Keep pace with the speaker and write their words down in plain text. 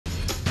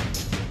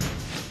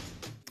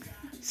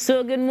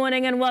So good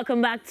morning and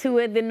welcome back to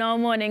it, the Now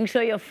Morning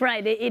Show. Your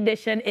Friday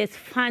edition is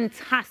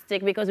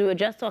fantastic because we were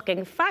just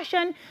talking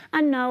fashion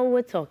and now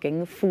we're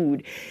talking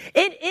food.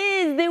 It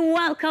is the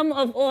welcome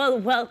of all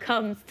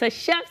welcomes to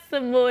Chef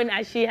Simmone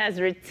as she has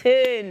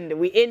returned.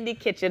 We in the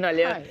kitchen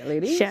earlier. Hi,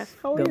 ladies. Chef,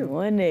 how are good you?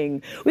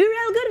 morning. We're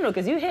real good,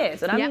 because you're here,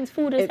 so that means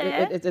food is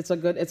here. It's a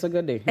good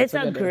day. It's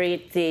a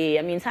great day.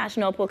 I mean, Tash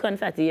now put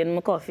confetti in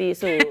my coffee,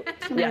 so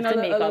we have to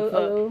make up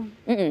for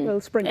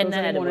little sprinkles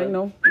in the morning.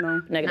 No.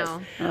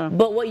 Negative. No.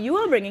 But what you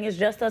are bringing is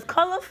just as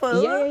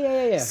colorful.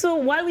 Yeah. So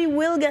while we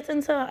will get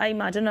into, I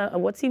imagine,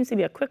 what seems to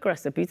be a quick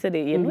recipe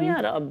today, you know, you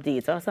had to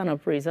update us and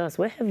appraise us.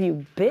 Where have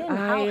you been?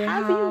 How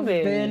have you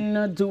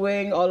been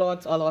doing a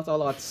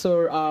lot.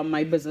 So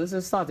my business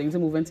is starting to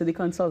move into the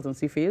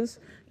consultancy phase.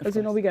 Because,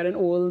 you know, we're getting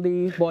all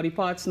the body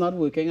parts not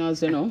working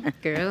as, you know,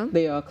 girl,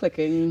 they are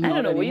clicking. I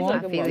don't know what you're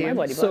talking about. My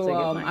body parts so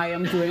are I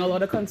am doing a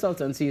lot of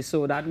consultancy.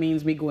 So that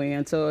means me going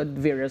into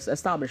various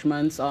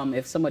establishments.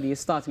 If somebody is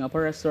starting up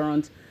a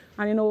restaurant,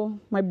 and, you know,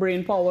 my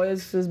brain power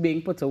is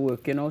being put to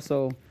work, you know,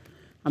 so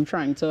I'm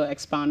trying to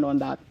expand on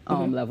that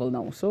level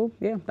now. So,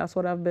 yeah, that's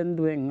what I've been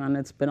doing, and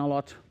it's been a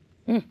lot.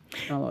 A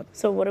lot.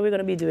 So what are we going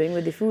to be doing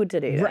with the food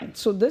today? Then? Right.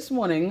 So this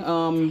morning,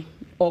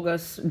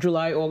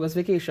 July, August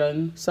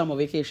vacation, summer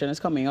vacation is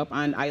coming up,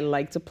 and I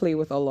like to play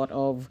with a lot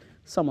of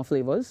summer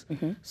flavors.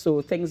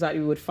 So things that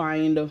you would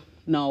find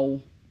now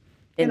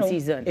in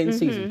season. In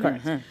season,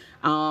 correct.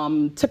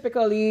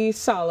 Typically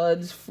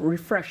salads,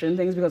 refreshing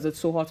things because it's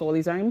so hot all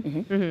the time.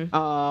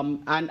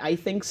 And I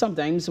think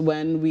sometimes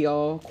when we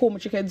are home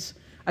with your kids,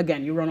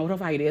 again, you run out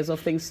of ideas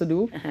of things to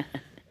do.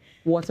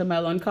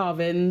 Watermelon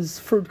carvings,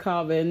 fruit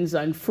carvings,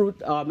 and fruit,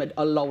 it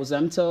allows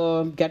them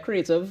to get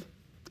creative.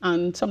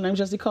 And sometimes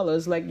just the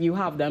colors, like you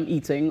have them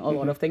eating a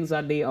lot of things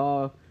that they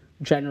are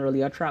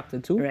generally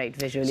attracted to. Right,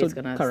 visually it's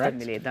going to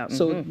stimulate that.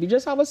 So we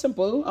just have a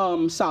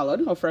simple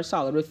salad, or fresh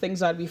salad, with things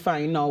that we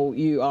find now.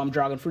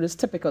 Dragon fruit is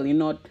typically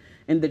not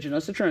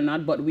indigenous to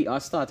Trinidad, but we are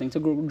starting to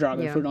grow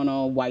dragon fruit on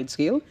a wide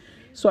scale.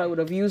 So I would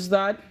have used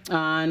that,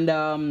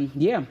 and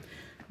yeah.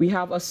 We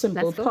have a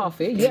simple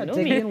parfait. Yeah,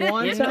 dig in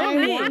one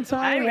time.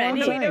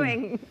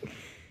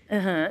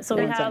 So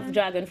we have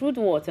dragon fruit,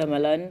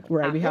 watermelon.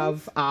 Right, apples. we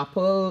have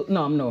apple.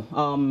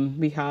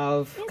 We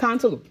have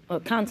cantaloupe.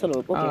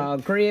 Cantaloupe,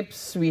 okay.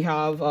 Grapes. We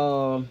have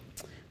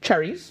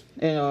cherries.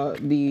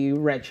 The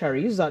red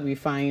cherries that we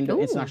find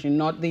internationally,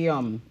 not the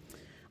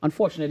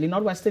unfortunately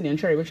not West Indian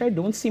cherry, which I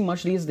don't see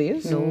much these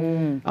days.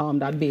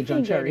 That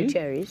Bajan cherry.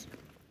 Cherries.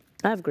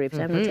 I have grapes,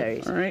 I have no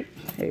cherries. All right,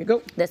 here you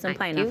go. There's some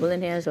pineapple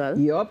in here as well.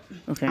 Yup.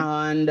 Okay.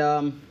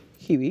 And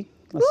kiwi.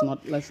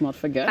 Let's not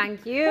forget.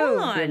 Thank you. Come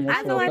on.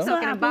 I thought I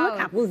saw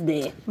apples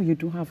there. Oh, you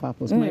do have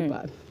apples. My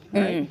bad.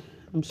 All right.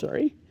 I'm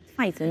sorry.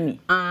 Fighting me.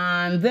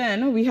 And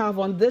then we have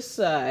on this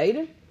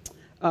side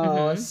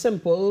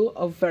simple,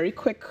 a very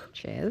quick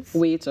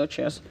way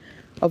to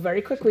a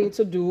very quick way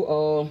to do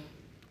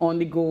on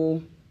the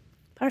go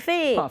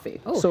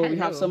parfait. Oh, so we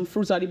have some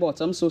fruits at the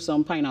bottom, so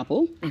some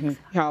pineapple. We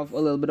have a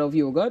little bit of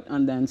yogurt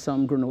and then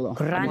some granola.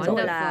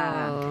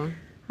 Wonderful.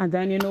 And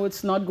then, you know,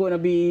 it's not going to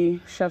be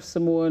Chef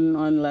Simmone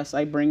unless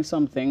I bring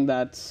something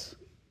that's,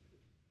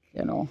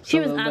 you know,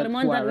 she was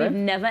adamant that we've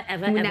never,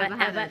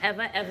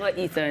 ever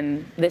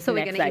eaten this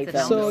next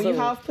item. So you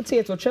have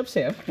potato chips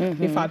here.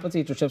 You've had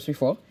potato chips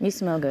before. You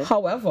smell good.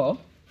 However,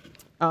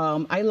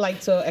 I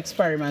like to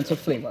experiment with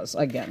flavors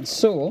again.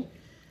 So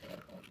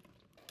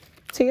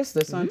taste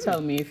this and tell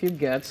me if you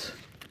get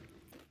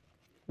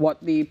what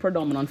the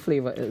predominant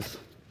flavor is.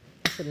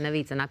 I shouldn't have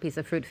eaten that piece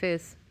of fruit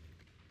first.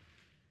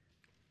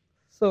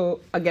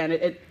 So again,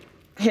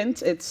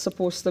 it's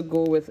supposed to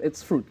go with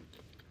its fruit.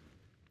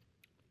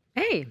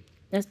 Hey,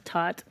 it's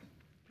tart.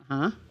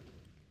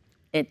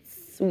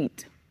 It's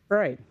sweet.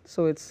 Right.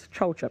 So it's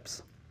chow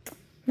chips.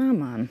 No,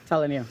 man.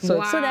 Telling you. So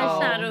there's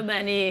shadow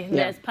bunny,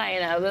 there's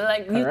pineapple.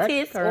 Like you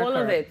taste all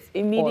of it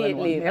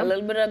immediately. A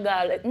little bit of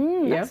garlic.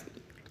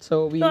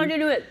 So how do you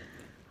do it?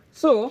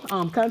 So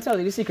can't tell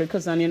you the secret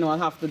because then, you know, I'll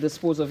have to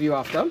dispose of you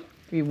after.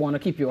 We want to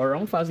keep you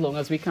around for as long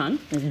as we can.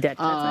 And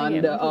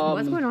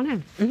what's going on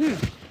here?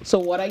 So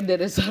what I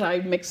did is that I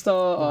mixed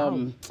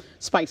a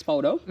spice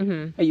powder.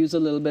 I used a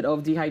little bit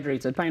of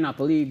dehydrated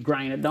pineapple. You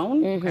grind it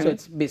down, so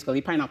it's basically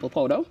pineapple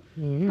powder,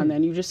 and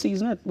then you just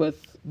season it with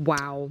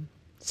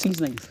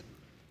seasonings.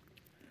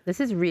 This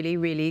is really,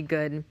 really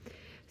good.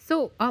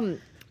 So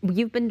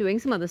you've been doing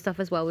some other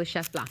stuff as well with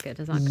Chef Blackett,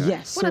 is that correct?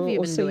 Yes. What have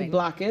you been doing?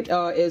 Blackett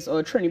is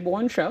a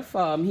Trini-born chef.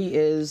 He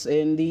is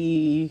in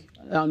the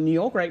New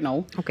York right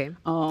now. Okay.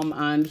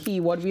 And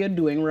what we are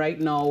doing right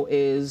now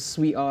is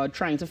we are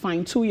trying to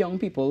find 2 young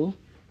people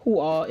who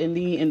are in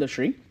the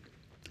industry,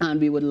 and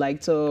we would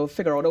like to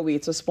figure out a way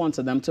to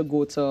sponsor them to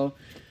go to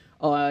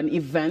an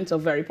event, a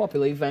very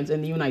popular event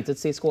in the United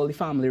States called the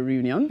Family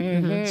Reunion.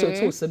 So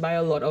it's hosted by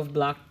a lot of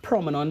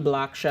prominent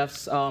black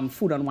chefs,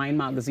 Food and Wine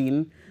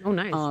magazine. Oh,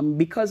 nice.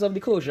 Because of the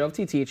closure of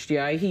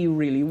TTHDI, he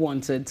really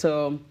wanted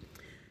to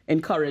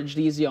encourage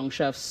these young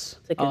chefs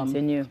to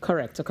continue.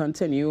 To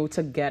continue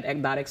to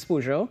get that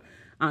exposure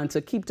and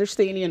to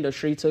stay in the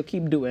industry, to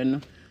keep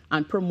doing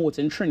and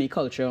promoting Trini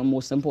culture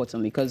most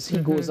importantly, because he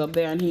goes up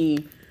there and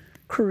he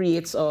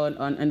creates an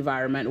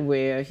environment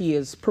where he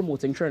is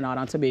promoting Trinidad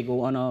and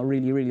Tobago on a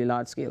really, really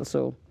large scale.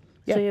 So,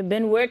 yeah. So you've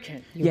been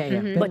working. Yeah, yeah.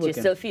 been But you're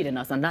working. still feeding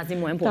us, and that's the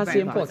more important That's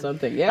the part.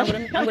 important thing, yeah.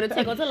 I'm going to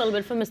take out a little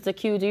bit for Mr.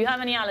 Q. Do you have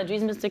any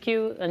allergies, Mr.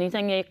 Q?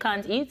 Anything you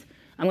can't eat?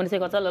 I'm going to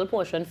take out a little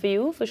portion for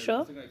you, for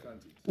sure.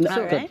 No, All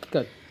good, right.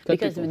 good.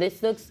 Because people.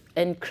 this looks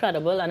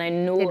incredible, and I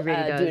know It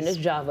really during does. this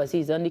Java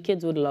season, the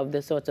kids would love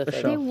this sort of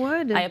thing. sure. They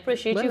would. I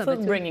appreciate We'll you love for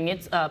it too. bringing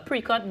it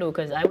pre-cut, though,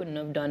 because I wouldn't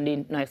have done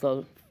the nice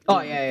little Oh,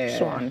 yeah.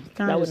 swan. Can't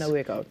That wouldn't just- have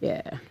worked out.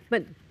 Yeah.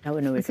 But That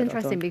wouldn't have it's worked out at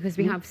interesting all. because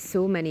we have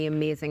so many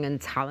amazing and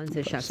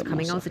talented chefs some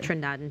coming more out to stuff,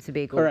 Trinidad and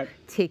Tobago, Correct.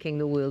 taking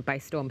the world by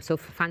storm. So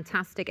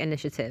fantastic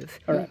initiative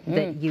Correct.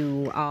 that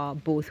you are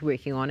both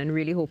working on, and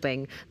really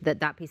hoping that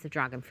that piece of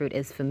dragon fruit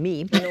is for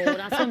me. No,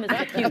 that's for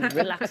Mr. Q.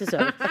 Relax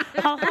yourself.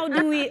 How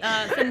do we,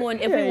 Simmone,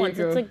 if There we you wanted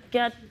go. to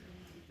get,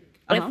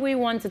 if we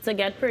wanted to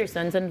get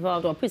persons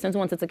involved, or persons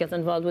wanted to get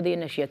involved with the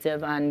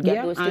initiative and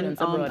get those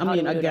students abroad, I how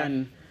mean, do we do that?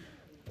 again,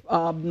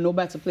 no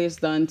better place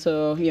than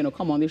to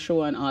come on the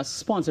show and ask.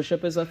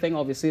 Sponsorship is a thing,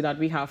 obviously, that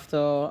we have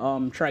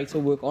to try to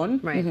work on.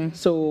 Right. Mhm.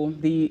 So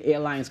the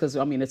airlines, because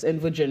I mean, it's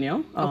in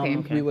Virginia. Okay.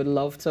 We would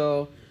love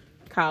to.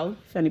 Cal,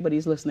 if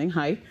anybody's listening,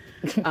 hi.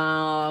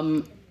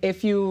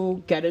 If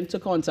you get into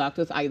contact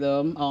with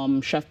either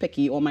Chef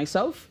Picky or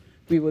myself,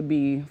 we would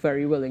be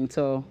very willing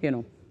to,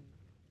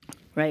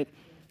 Right.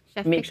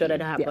 Chef Make sure that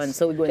Picky. happens. Yes.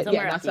 So we go into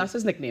Yeah, Marathi. that's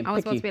his nickname. I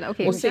was about to Picky. be like,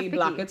 okay, We'll Chef say Picky.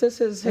 Blackett is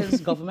his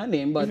government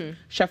name, but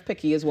Chef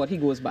Picky is what he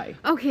goes by.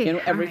 Okay, You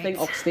know, everything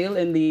alright. oxtail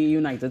in the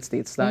United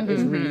States that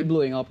is really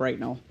blowing up right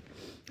now.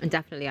 And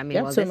definitely, I mean,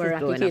 Yeah, well, So this is Marathi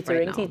blowing up right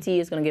Catering, now. TT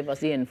is going to give us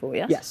the info,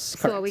 yes? Yes, So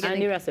correct. are we And the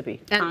gonna,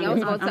 recipe. and I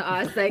was about to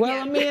ask, like,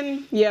 Well, I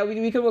mean, yeah,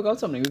 we could work out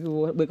something. We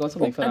could work out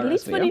something for At that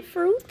least recipe, for yeah. the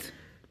fruit.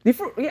 The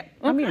fruit, yeah.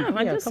 I mean, I'm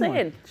yeah, just come on.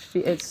 saying.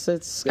 It's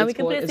And we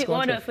can going- place it's the going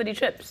order to- for the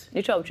chips,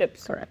 the chow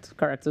chips.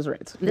 Correct is right.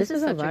 this This is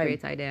is a such a vibe.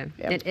 great idea.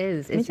 Yeah. It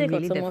is. me It's take out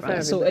really some more different.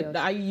 for So everybody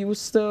I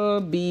used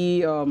to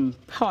be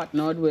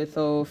partnered with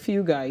a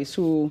few guys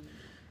who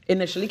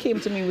initially came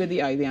to me with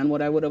the idea, and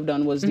what I would have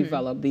done was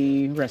develop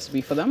the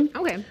recipe for them.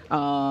 Okay.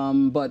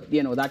 But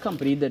that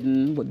company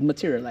would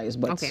materialize.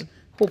 But Okay.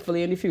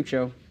 hopefully in the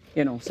future,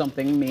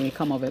 something may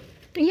come of it.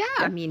 Yeah,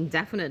 I mean,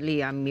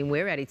 definitely. I mean,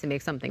 we're ready to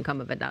make something come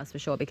of it, that's for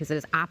sure, because it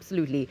is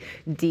absolutely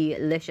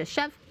delicious.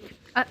 Chef,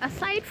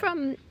 aside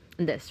from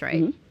this,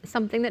 right,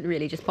 something that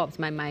really just pops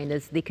my mind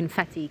is the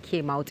confetti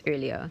came out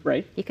earlier.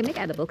 Right. You can make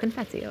edible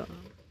confetti.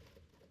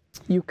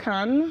 You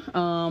can.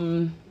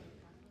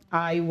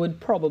 I would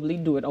probably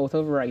do it out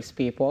of rice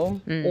paper,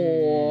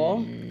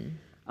 or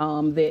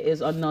there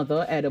is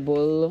another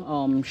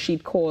edible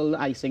sheet called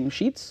icing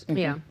sheets.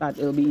 Yeah. That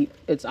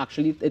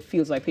it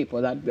feels like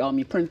paper. That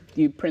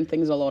you print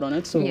things a lot on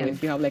it. So Yeah.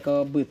 if you have like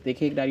a birthday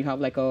cake that you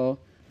have like a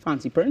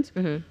fancy print,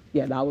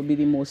 yeah, that would be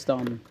the most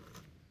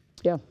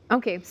yeah.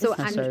 Okay, so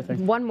necessary and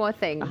thing. one more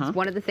thing.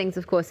 One of the things,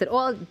 of course, that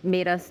all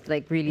made us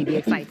like really be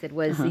excited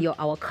was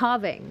our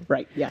carving.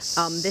 Right. Yes.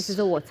 This is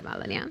a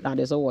watermelon, yeah. that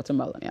is a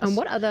watermelon. Yes. And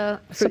what other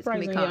fruits can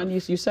we Surprisingly, carve? and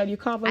you said you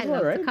carve as I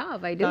well, love to right?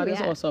 carve, I do, That is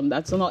yeah. awesome.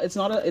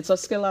 It's a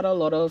skill that a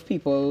lot of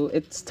people.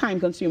 It's time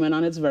consuming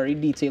and it's very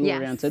detail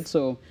oriented. Yes.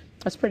 So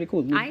that's pretty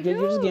cool. You just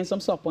know. gain some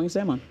soft points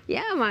there, man.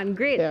 Yeah, man,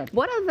 great. Yeah.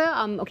 What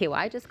other okay, well,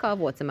 I just carved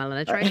watermelon.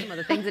 I tried some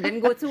other things that didn't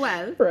go too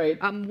well. Right.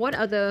 What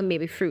other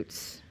maybe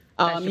fruits?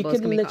 You vegetables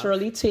could can we carve?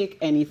 literally take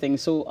anything.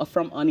 So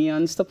from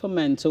onions to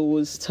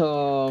pimentos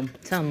to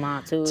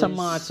Tomatoes.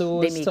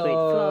 tomatoes They make to great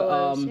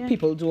flowers. Yeah.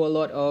 people do a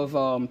lot of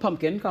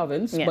pumpkin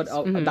carvings, Yes.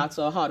 but that's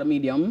a harder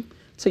medium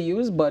to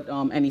use. But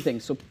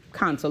anything, so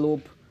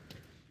cantaloupe,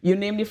 you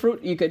name the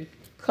fruit, you could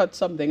cut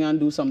something and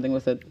do something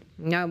with it.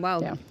 Yeah,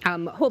 well, Yeah.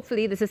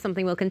 hopefully this is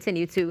something we'll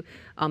continue to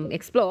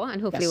explore,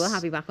 and hopefully Yes. we'll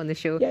have you back on the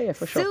show Yeah,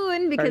 for sure.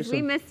 soon, Very because we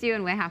soon. missed you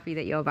and we're happy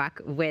that you're back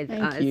with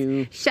Thank us.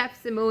 you. Chef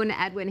Simmone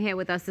Edwin here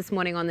with us this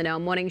morning on the Now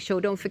Morning Show.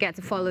 Don't forget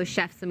to follow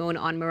Chef Simmone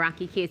on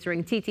Meraki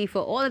Catering TT for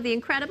all of the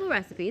incredible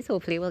recipes.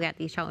 Hopefully we'll get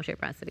the chow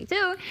chip recipe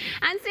too.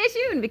 And stay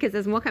tuned because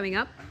there's more coming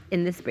up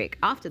in this break,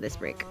 after this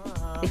break.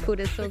 The food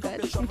is so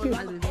good. I'm losing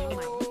my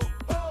mind.